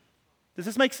 Does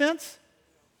this make sense?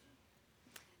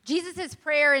 Jesus'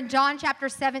 prayer in John chapter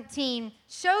 17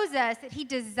 shows us that he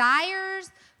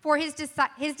desires for his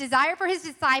desire for his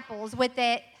disciples with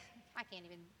it. I can't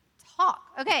even talk.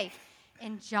 Okay.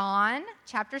 In John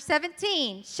chapter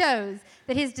 17 shows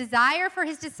that his desire for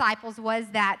his disciples was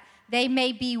that they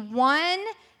may be one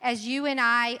as you and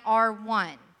I are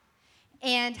one.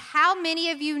 And how many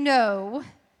of you know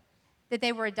that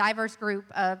they were a diverse group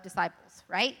of disciples,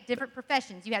 right? Different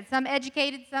professions. You had some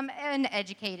educated, some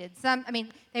uneducated,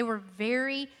 they were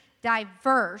very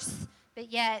diverse,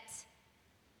 but yet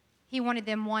he wanted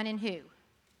them one in who?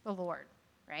 The Lord,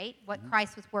 right? What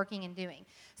Christ was working and doing.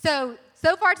 So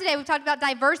far today we've talked about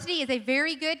diversity is a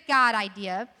very good God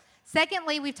idea.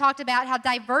 Secondly, we've talked about how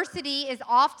diversity is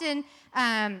often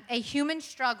a human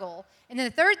struggle. And then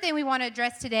the third thing we want to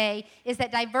address today is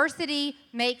that diversity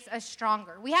makes us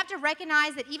stronger. We have to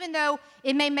recognize that even though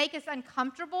it may make us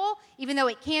uncomfortable, even though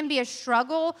it can be a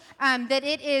struggle, that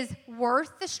it is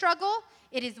worth the struggle.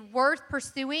 It is worth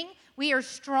pursuing. We are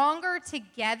stronger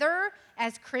together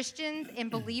as Christians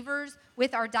and believers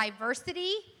with our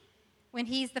diversity when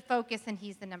he's the focus and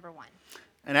he's the number one.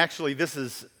 And actually, this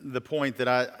is the point that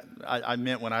I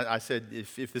meant when I said,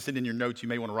 if this isn't in your notes, you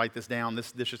may want to write this down.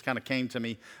 This just kind of came to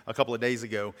me a couple of days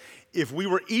ago. If we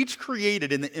were each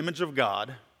created in the image of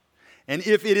God, and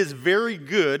if it is very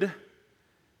good,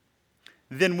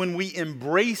 then when we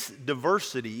embrace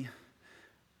diversity,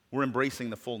 we're embracing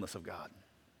the fullness of God.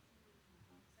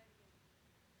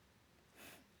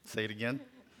 Say it again.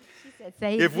 She said,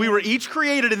 say it if we again. were each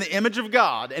created in the image of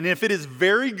God, and if it is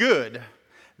very good,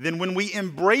 then when we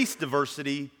embrace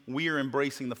diversity, we are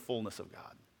embracing the fullness of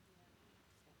God.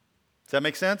 Does that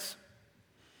make sense?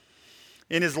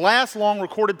 In his last long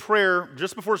recorded prayer,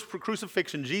 just before his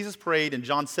crucifixion, Jesus prayed in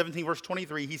John 17, verse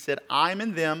 23, he said, I'm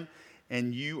in them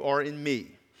and you are in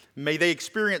me. May they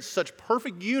experience such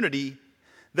perfect unity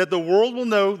that the world will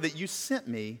know that you sent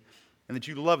me and that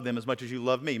you love them as much as you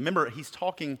love me. Remember, he's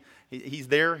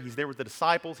there with the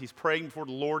disciples, he's praying before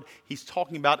the Lord, he's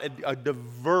talking about a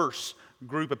diverse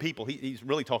group of people. He's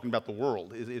really talking about the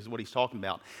world, is what he's talking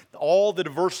about. All the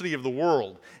diversity of the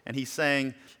world. And he's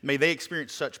saying, may they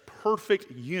experience such perfect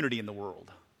unity in the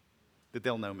world that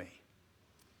they'll know me.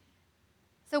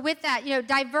 So with that,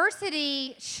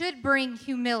 diversity should bring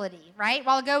humility, right? A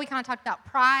while ago, we kind of talked about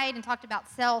pride and talked about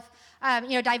self.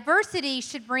 Diversity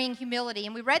should bring humility.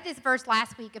 And we read this verse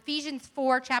last week, Ephesians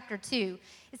 4, chapter 2.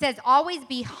 It says, always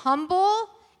be humble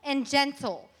and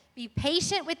gentle. Be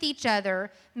patient with each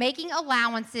other, making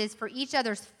allowances for each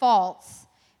other's faults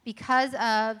because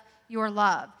of your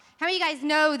love. How many of you guys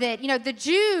know that, the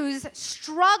Jews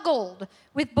struggled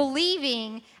with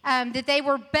believing that they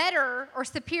were better or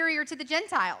superior to the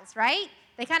Gentiles, right?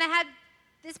 They kind of had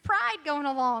this pride going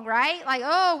along, right? Like,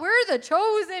 oh, we're the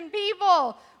chosen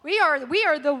people. We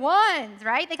are the ones,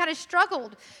 right? They kind of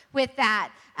struggled with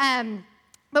that.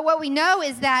 But what we know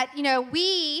is that,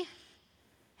 we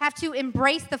have to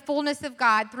embrace the fullness of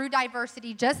God through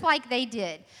diversity just like they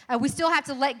did. We still have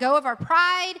to let go of our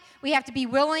pride. We have to be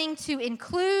willing to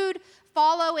include,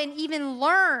 follow, and even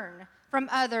learn from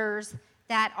others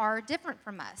that are different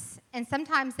from us. And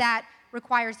sometimes that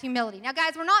requires humility. Now,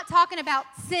 guys, we're not talking about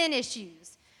sin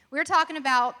issues. We're talking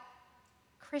about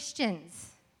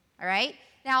Christians, all right?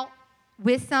 Now,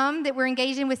 with some that we're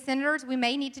engaging with sinners, we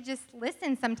may need to just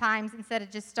listen sometimes instead of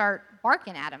just start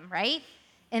barking at them, right?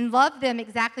 And love them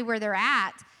exactly where they're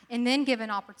at, and then give an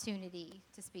opportunity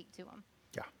to speak to them.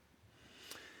 Yeah.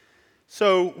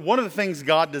 So one of the things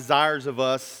God desires of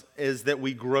us is that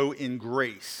we grow in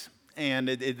grace. And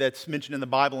that's mentioned in the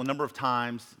Bible a number of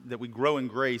times, that we grow in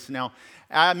grace. Now,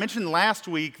 I mentioned last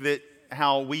week that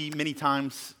how we many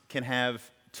times can have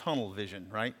tunnel vision,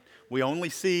 right? We only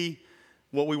see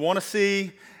what we want to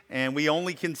see, and we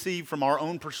only can see from our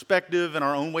own perspective and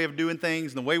our own way of doing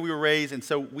things and the way we were raised. And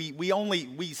so we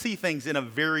see things in a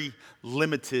very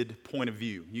limited point of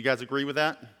view. You guys agree with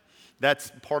that?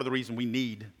 That's part of the reason we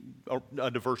need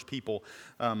a diverse people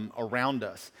around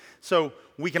us. So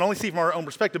we can only see from our own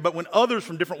perspective, but when others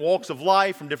from different walks of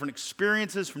life, from different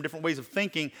experiences, from different ways of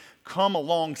thinking come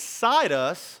alongside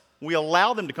us, we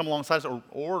allow them to come alongside us,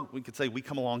 or we could say we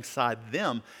come alongside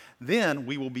them, then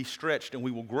we will be stretched and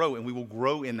we will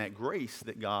grow in that grace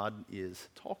that God is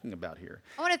talking about here.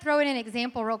 I want to throw in an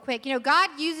example real quick. God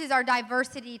uses our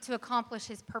diversity to accomplish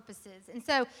his purposes. And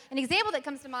so an example that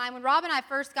comes to mind, when Rob and I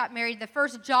first got married, the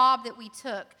first job that we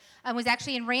took was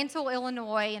actually in Rantoul,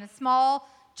 Illinois, in a small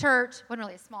church. Wasn't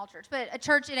really a small church, but a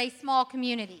church in a small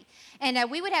community. And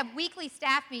we would have weekly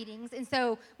staff meetings. And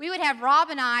so we would have Rob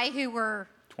and I, who were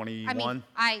 21?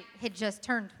 I had just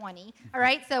turned 20, all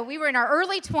right? So we were in our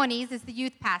early 20s as the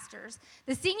youth pastors.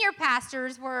 The senior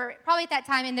pastors were probably at that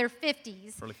time in their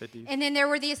 50s. Early 50s. And then there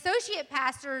were the associate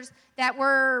pastors that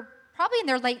were probably in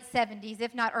their late 70s,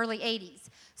 if not early 80s.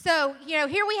 So,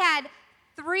 here we had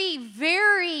three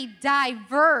very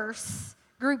diverse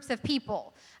groups of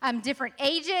people, different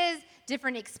ages,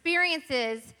 different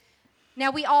experiences.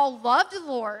 Now, we all loved the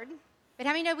Lord, but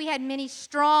how many know we had many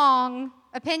strong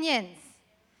opinions?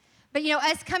 But,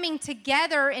 us coming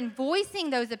together and voicing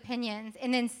those opinions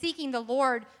and then seeking the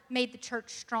Lord made the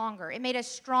church stronger. It made us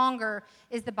stronger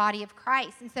as the body of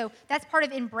Christ. And so that's part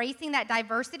of embracing that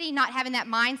diversity, not having that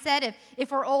mindset of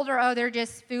if we're older, oh, they're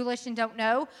just foolish and don't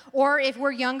know. Or if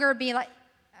we're younger, be like,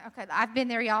 okay, I've been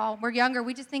there, y'all. We're younger.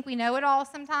 We just think we know it all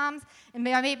sometimes. And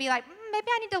I may be like, maybe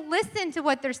I need to listen to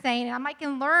what they're saying, and I might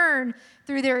can learn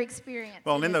through their experience.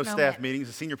 Well, and in those staff meetings,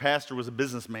 the senior pastor was a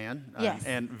businessman, yes,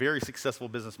 and very successful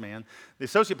businessman. The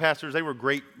associate pastors, they were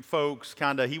great folks.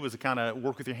 He was a kind of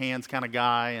work with your hands kind of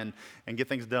guy and get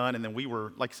things done. And then we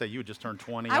were, like I say, you had just turned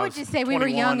 20. I would just say we were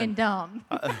young and dumb.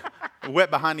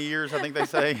 Wet behind the ears, I think they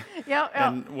say. Yep.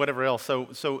 And whatever else.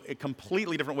 So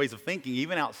completely different ways of thinking,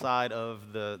 even outside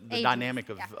of the dynamic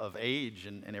of age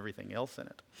and everything else in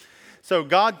it. So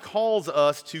God calls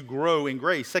us to grow in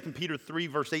grace. 2 Peter 3,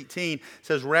 verse 18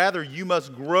 says, rather, you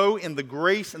must grow in the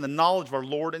grace and the knowledge of our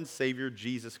Lord and Savior,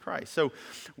 Jesus Christ. So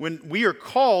when we are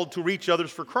called to reach others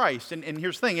for Christ, and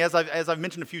here's the thing, as I've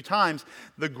mentioned a few times,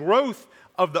 the growth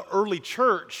of the early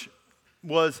church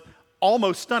was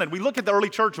almost stunted. We look at the early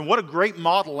church and what a great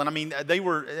model. And I mean, they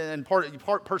were in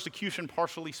part persecution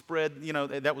partially spread.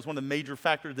 That was one of the major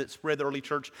factors that spread the early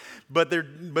church. But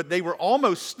they were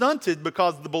almost stunted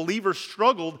because the believers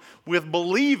struggled with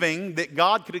believing that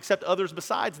God could accept others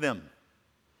besides them.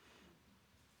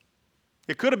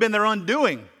 It could have been their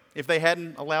undoing if they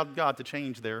hadn't allowed God to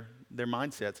change their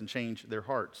mindsets and change their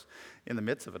hearts in the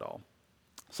midst of it all.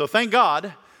 So thank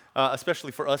God.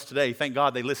 Especially for us today, thank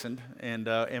God they listened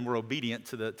and were obedient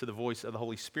to the voice of the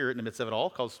Holy Spirit in the midst of it all,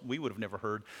 because we would have never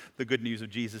heard the good news of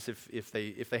Jesus if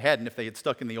they had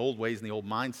stuck in the old ways and the old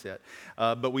mindset.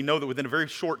 But we know that within a very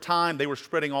short time, they were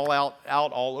spreading all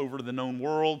over the known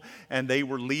world, and they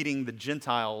were leading the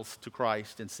Gentiles to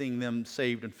Christ and seeing them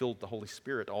saved and filled with the Holy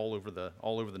Spirit all over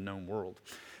the known world.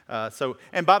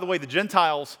 And by the way, the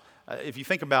Gentiles, if you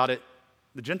think about it,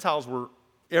 the Gentiles were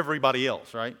everybody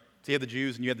else, right? So you had the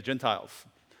Jews and you had the Gentiles.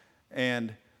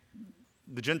 And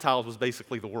the Gentiles was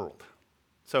basically the world.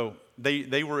 So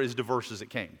they were as diverse as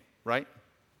it came, right?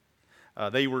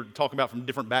 They were talking about from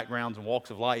different backgrounds and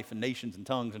walks of life and nations and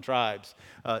tongues and tribes.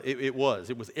 It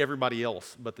was everybody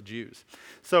else but the Jews.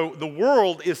 So the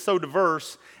world is so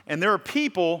diverse, and there are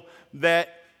people that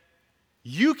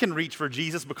you can reach for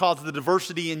Jesus because of the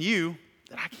diversity in you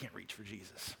that I can't reach for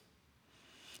Jesus.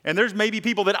 And there's maybe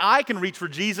people that I can reach for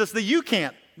Jesus that you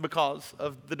can't because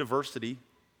of the diversity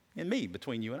in me,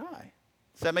 between you and I.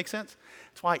 Does that make sense?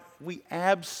 That's why we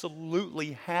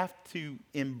absolutely have to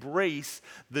embrace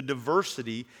the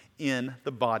diversity in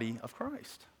the body of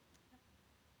Christ.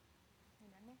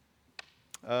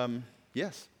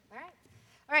 Yes.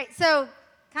 All right, so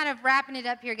kind of wrapping it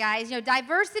up here, guys. You know,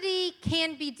 diversity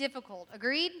can be difficult.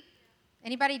 Agreed?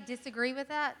 Anybody disagree with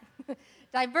that?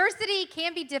 Diversity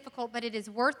can be difficult, but it is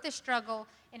worth the struggle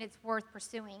and it's worth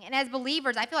pursuing. And as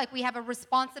believers, I feel like we have a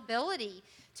responsibility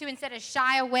to, instead of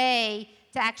shy away,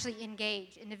 to actually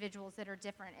engage individuals that are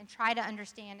different and try to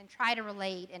understand and try to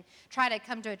relate and try to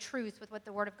come to a truth with what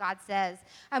the Word of God says.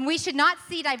 We should not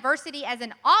see diversity as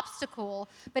an obstacle,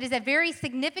 but as a very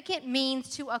significant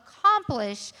means to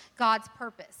accomplish God's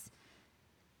purpose.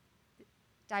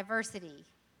 Diversity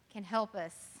can help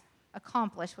us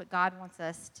accomplish what God wants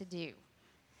us to do.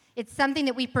 It's something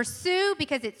that we pursue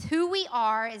because it's who we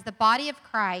are as the body of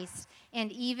Christ and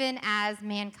even as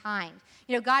mankind.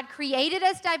 You know, God created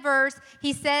us diverse.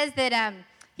 He says that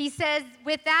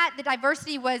with that, the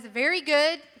diversity was very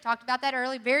good. We talked about that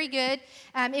earlier, very good.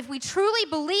 If we truly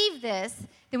believe this,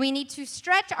 then we need to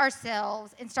stretch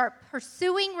ourselves and start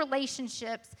pursuing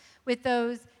relationships with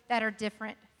those that are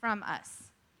different from us.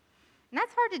 And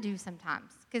that's hard to do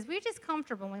sometimes because we're just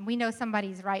comfortable when we know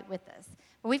somebody's right with us.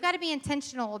 But we've got to be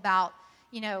intentional about,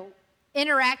 you know,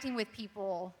 interacting with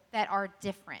people that are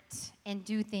different and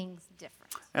do things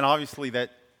different. And obviously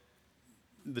that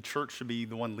the church should be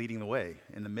the one leading the way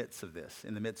in the midst of this,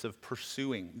 in the midst of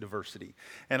pursuing diversity.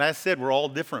 And I said we're all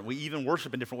different. We even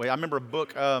worship in different ways. I remember a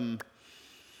book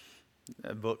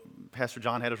Pastor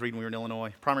John had us read when we were in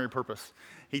Illinois, Primary Purpose.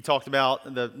 He talked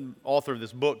about, the author of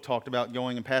this book talked about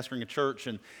going and pastoring a church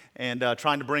and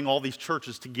trying to bring all these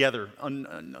churches together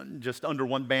just under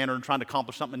one banner and trying to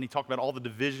accomplish something. And he talked about all the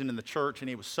division in the church, and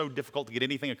it was so difficult to get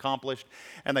anything accomplished.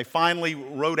 And they finally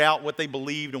wrote out what they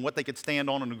believed and what they could stand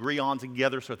on and agree on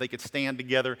together so that they could stand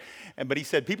together. But he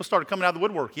said people started coming out of the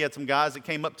woodwork. He had some guys that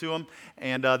came up to him,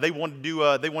 and they wanted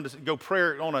to go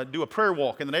do a prayer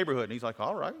walk in the neighborhood. And he's like,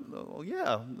 all right, well,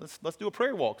 yeah, let's do a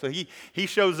prayer walk. So he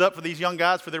shows up for these young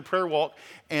guys for their prayer walk,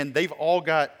 and they've all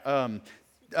got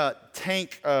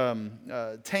tank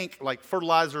like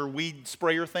fertilizer weed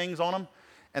sprayer things on them,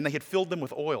 and they had filled them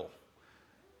with oil.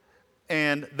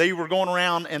 And they were going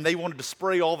around and they wanted to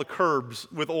spray all the curbs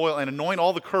with oil and anoint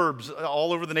all the curbs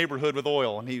all over the neighborhood with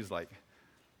oil. And he was like,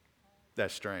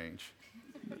 that's strange.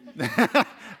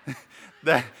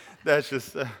 That's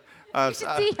just... you should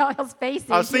see y'all's faces.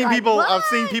 I've seen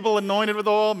people anointed with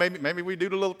oil. Maybe we do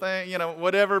the little thing,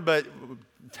 whatever. But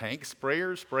tank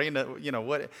sprayers spraying the,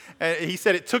 what? And he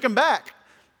said it took him back,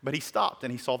 but he stopped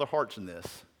and he saw their hearts in this,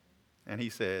 and he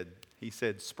said,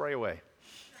 spray away,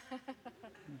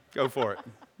 go for it,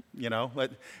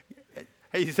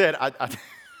 He said, I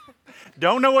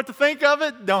don't know what to think of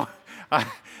it.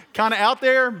 Kind of out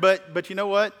there, but you know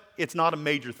what? It's not a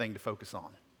major thing to focus on.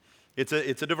 It's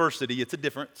a diversity. It's a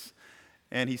difference.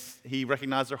 And he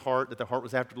recognized their heart, that their heart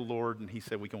was after the Lord, and he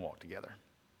said, we can walk together.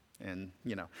 And,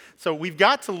 so we've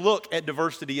got to look at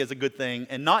diversity as a good thing,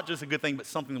 and not just a good thing, but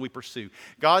something that we pursue.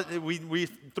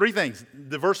 Three things.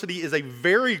 Diversity is a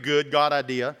very good God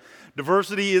idea.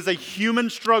 Diversity is a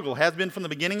human struggle, has been from the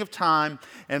beginning of time.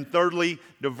 And thirdly,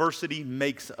 diversity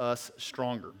makes us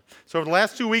stronger. So over the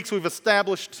last 2 weeks, we've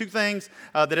established two things,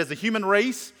 that as a human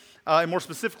race, and more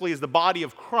specifically as the body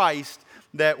of Christ,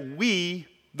 that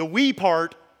the we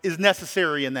part is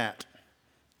necessary in that.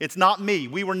 It's not me.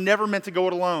 We were never meant to go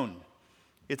it alone.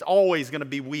 It's always going to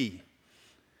be we.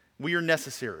 We are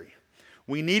necessary.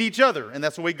 We need each other, and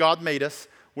that's the way God made us.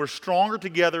 We're stronger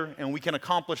together, and we can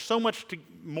accomplish so much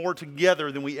more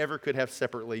together than we ever could have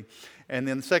separately. And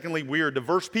then secondly, we are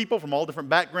diverse people from all different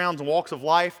backgrounds and walks of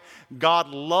life. God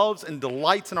loves and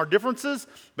delights in our differences,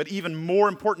 but even more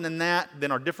important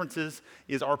than our differences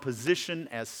is our position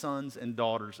as sons and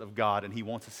daughters of God, and He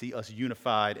wants to see us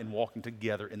unified and walking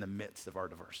together in the midst of our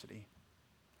diversity.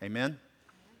 Amen?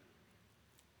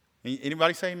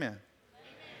 Anybody say amen?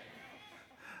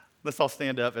 Let's all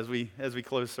stand up as we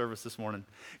close service this morning.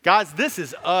 Guys, this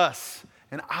is us,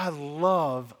 and I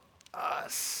love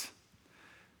us.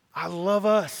 I love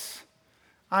us.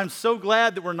 I'm so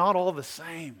glad that we're not all the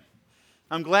same.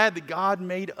 I'm glad that God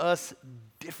made us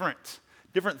different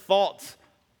thoughts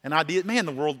and ideas. Man,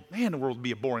 the world would be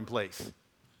a boring place.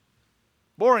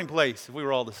 Boring place if we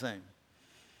were all the same.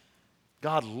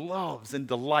 God loves and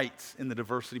delights in the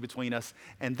diversity between us,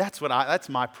 and that's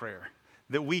my prayer.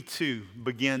 That we too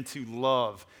begin to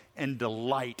love and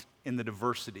delight in the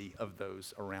diversity of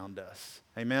those around us.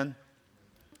 Amen?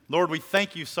 Lord, we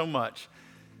thank you so much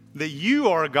that you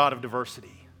are a God of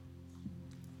diversity.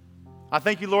 I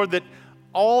thank you, Lord, that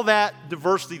all that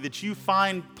diversity that you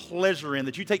find pleasure in,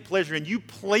 that you take pleasure in, you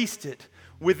placed it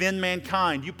within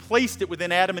mankind. You placed it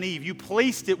within Adam and Eve. You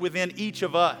placed it within each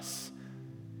of us.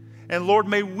 And Lord,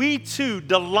 may we too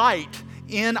delight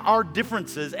in our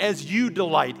differences as you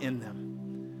delight in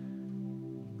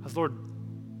them. Because Lord,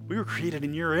 we were created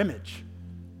in your image.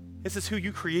 This is who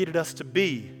you created us to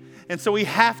be. And so we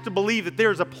have to believe that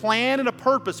there's a plan and a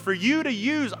purpose for you to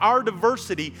use our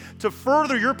diversity to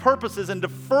further your purposes and to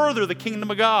further the kingdom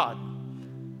of God.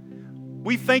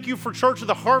 We thank you for Church of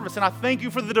the Harvest, and I thank you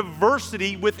for the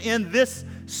diversity within this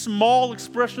small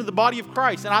expression of the body of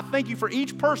Christ. And I thank you for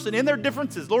each person in their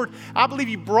differences. Lord, I believe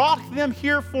you brought them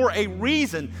here for a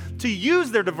reason, to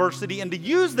use their diversity and to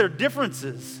use their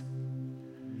differences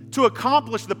to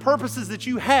accomplish the purposes that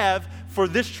you have for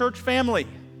this church family.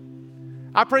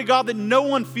 I pray, God, that no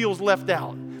one feels left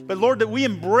out, but Lord, that we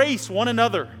embrace one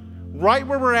another right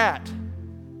where we're at,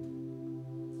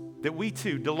 that we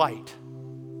too delight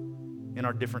in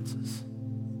our differences.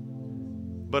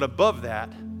 But above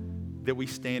that, that we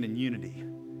stand in unity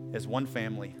as one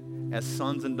family, as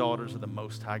sons and daughters of the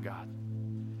Most High God.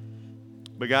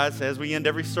 But guys, as we end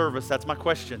every service, that's my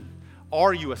question.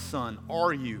 Are you a son?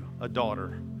 Are you a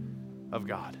daughter of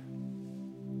God?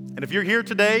 And if you're here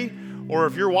today, or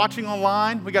if you're watching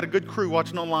online, we got a good crew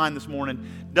watching online this morning.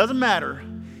 Doesn't matter.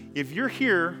 If you're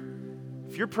here,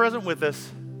 if you're present with us,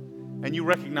 and you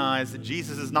recognize that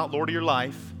Jesus is not Lord of your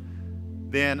life,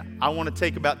 then I want to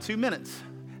take about 2 minutes.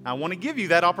 I want to give you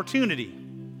that opportunity.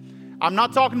 I'm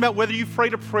not talking about whether you've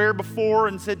prayed a prayer before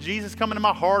and said, Jesus, come into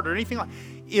my heart, or anything like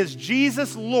that. Is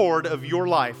Jesus Lord of your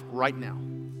life right now?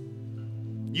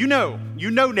 You know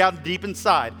now deep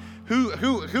inside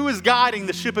who is guiding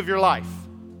the ship of your life.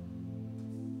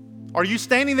 Are you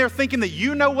standing there thinking that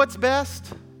you know what's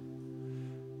best?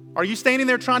 Are you standing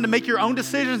there trying to make your own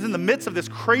decisions in the midst of this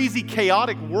crazy,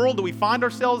 chaotic world that we find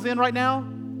ourselves in right now?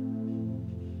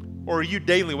 Or are you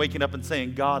daily waking up and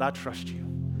saying, God, I trust you.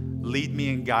 Lead me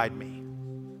and guide me.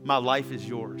 My life is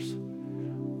yours.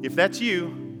 If that's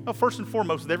you, first and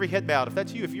foremost, with every head bowed, if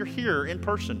that's you, if you're here in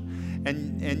person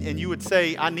and you would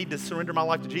say, I need to surrender my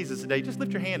life to Jesus today, just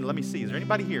lift your hand and let me see. Is there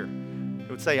anybody here who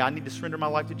would say, I need to surrender my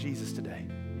life to Jesus today?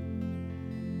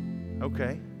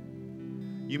 Okay.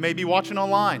 You may be watching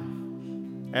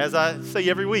online. As I say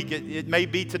every week, it may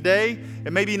be today,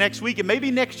 it may be next week, it may be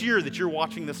next year that you're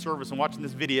watching this service and watching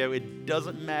this video. It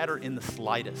doesn't matter in the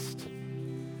slightest.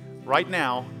 Right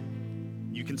now,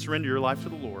 you can surrender your life to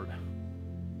the Lord.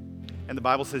 And the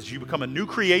Bible says you become a new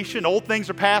creation. Old things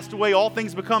are passed away, all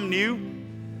things become new.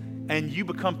 And you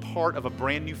become part of a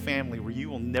brand new family where you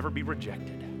will never be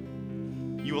rejected.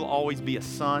 You will always be a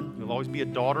son, you'll always be a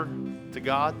daughter to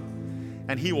God.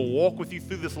 And He will walk with you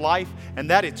through this life. And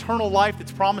that eternal life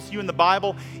that's promised you in the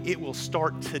Bible, it will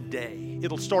start today.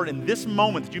 It'll start in this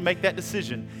moment that you make that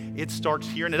decision. It starts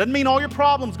here. And it doesn't mean all your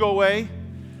problems go away,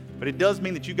 but it does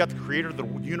mean that you've got the creator of the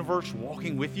universe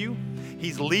walking with you.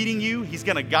 He's leading you. He's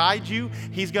going to guide you.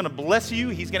 He's going to bless you.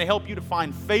 He's going to help you to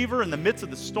find favor in the midst of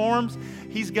the storms.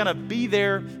 He's going to be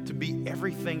there to be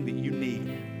everything that you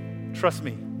need. Trust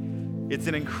me, it's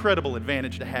an incredible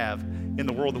advantage to have in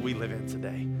the world that we live in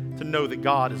today. To know that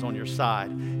God is on your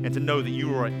side and to know that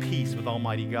you are at peace with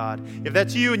Almighty God. If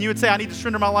that's you and you would say, I need to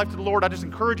surrender my life to the Lord, I just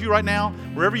encourage you right now,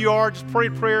 wherever you are, just pray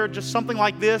a prayer, just something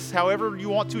like this, however you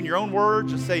want to in your own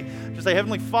words. Just say,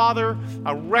 Heavenly Father,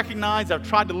 I recognize I've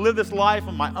tried to live this life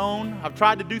on my own. I've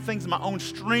tried to do things in my own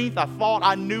strength. I thought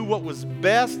I knew what was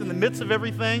best in the midst of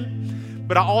everything.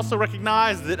 But I also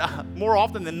recognize that more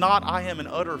often than not, I am an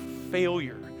utter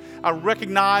failure. I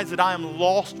recognize that I am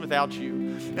lost without you.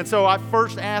 And so I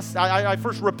first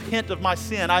repent of my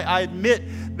sin. I admit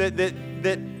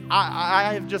that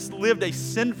I have just lived a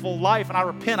sinful life, and I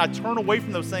repent. I turn away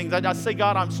from those things. I say,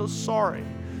 God, I'm so sorry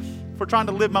for trying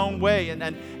to live my own way.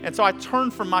 And so I turn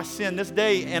from my sin this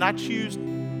day, and I choose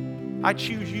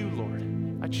you,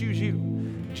 Lord. I choose you.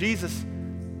 Jesus,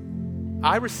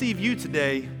 I receive you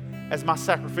today as my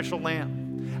sacrificial lamb.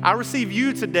 I receive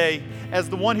you today as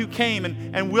the one who came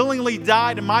and willingly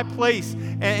died in my place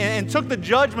and took the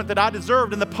judgment that I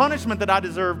deserved and the punishment that I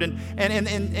deserved. And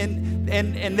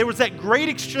there was that great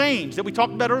exchange that we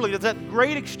talked about earlier. There's that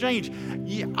great exchange.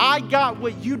 I got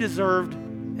what you deserved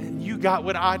and you got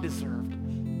what I deserved.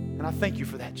 And I thank you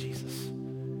for that, Jesus.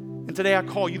 And today I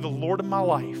call you the Lord of my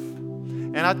life.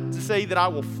 And I say that I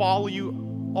will follow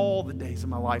you all the days of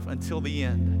my life until the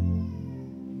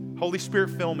end. Holy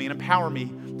Spirit, fill me and empower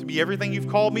me to be everything you've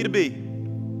called me to be.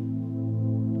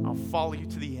 I'll follow you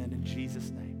to the end in Jesus'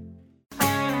 name.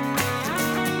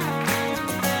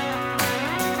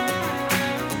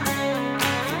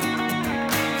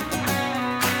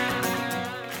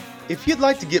 If you'd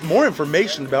like to get more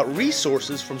information about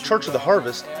resources from Church of the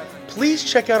Harvest, please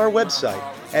check out our website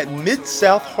at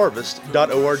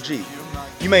midsouthharvest.org.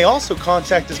 You may also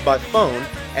contact us by phone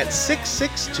at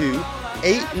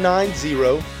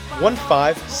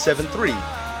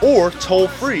 662-890-1573 or toll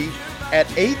free at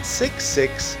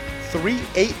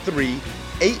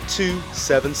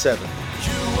 866-383-8277.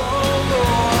 You, oh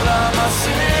Lord, are my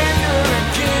Savior and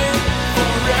King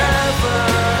forever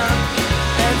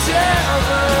and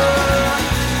ever.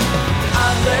 I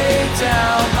lay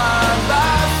down my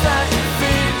life at your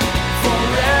feet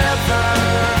forever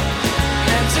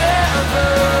and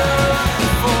ever.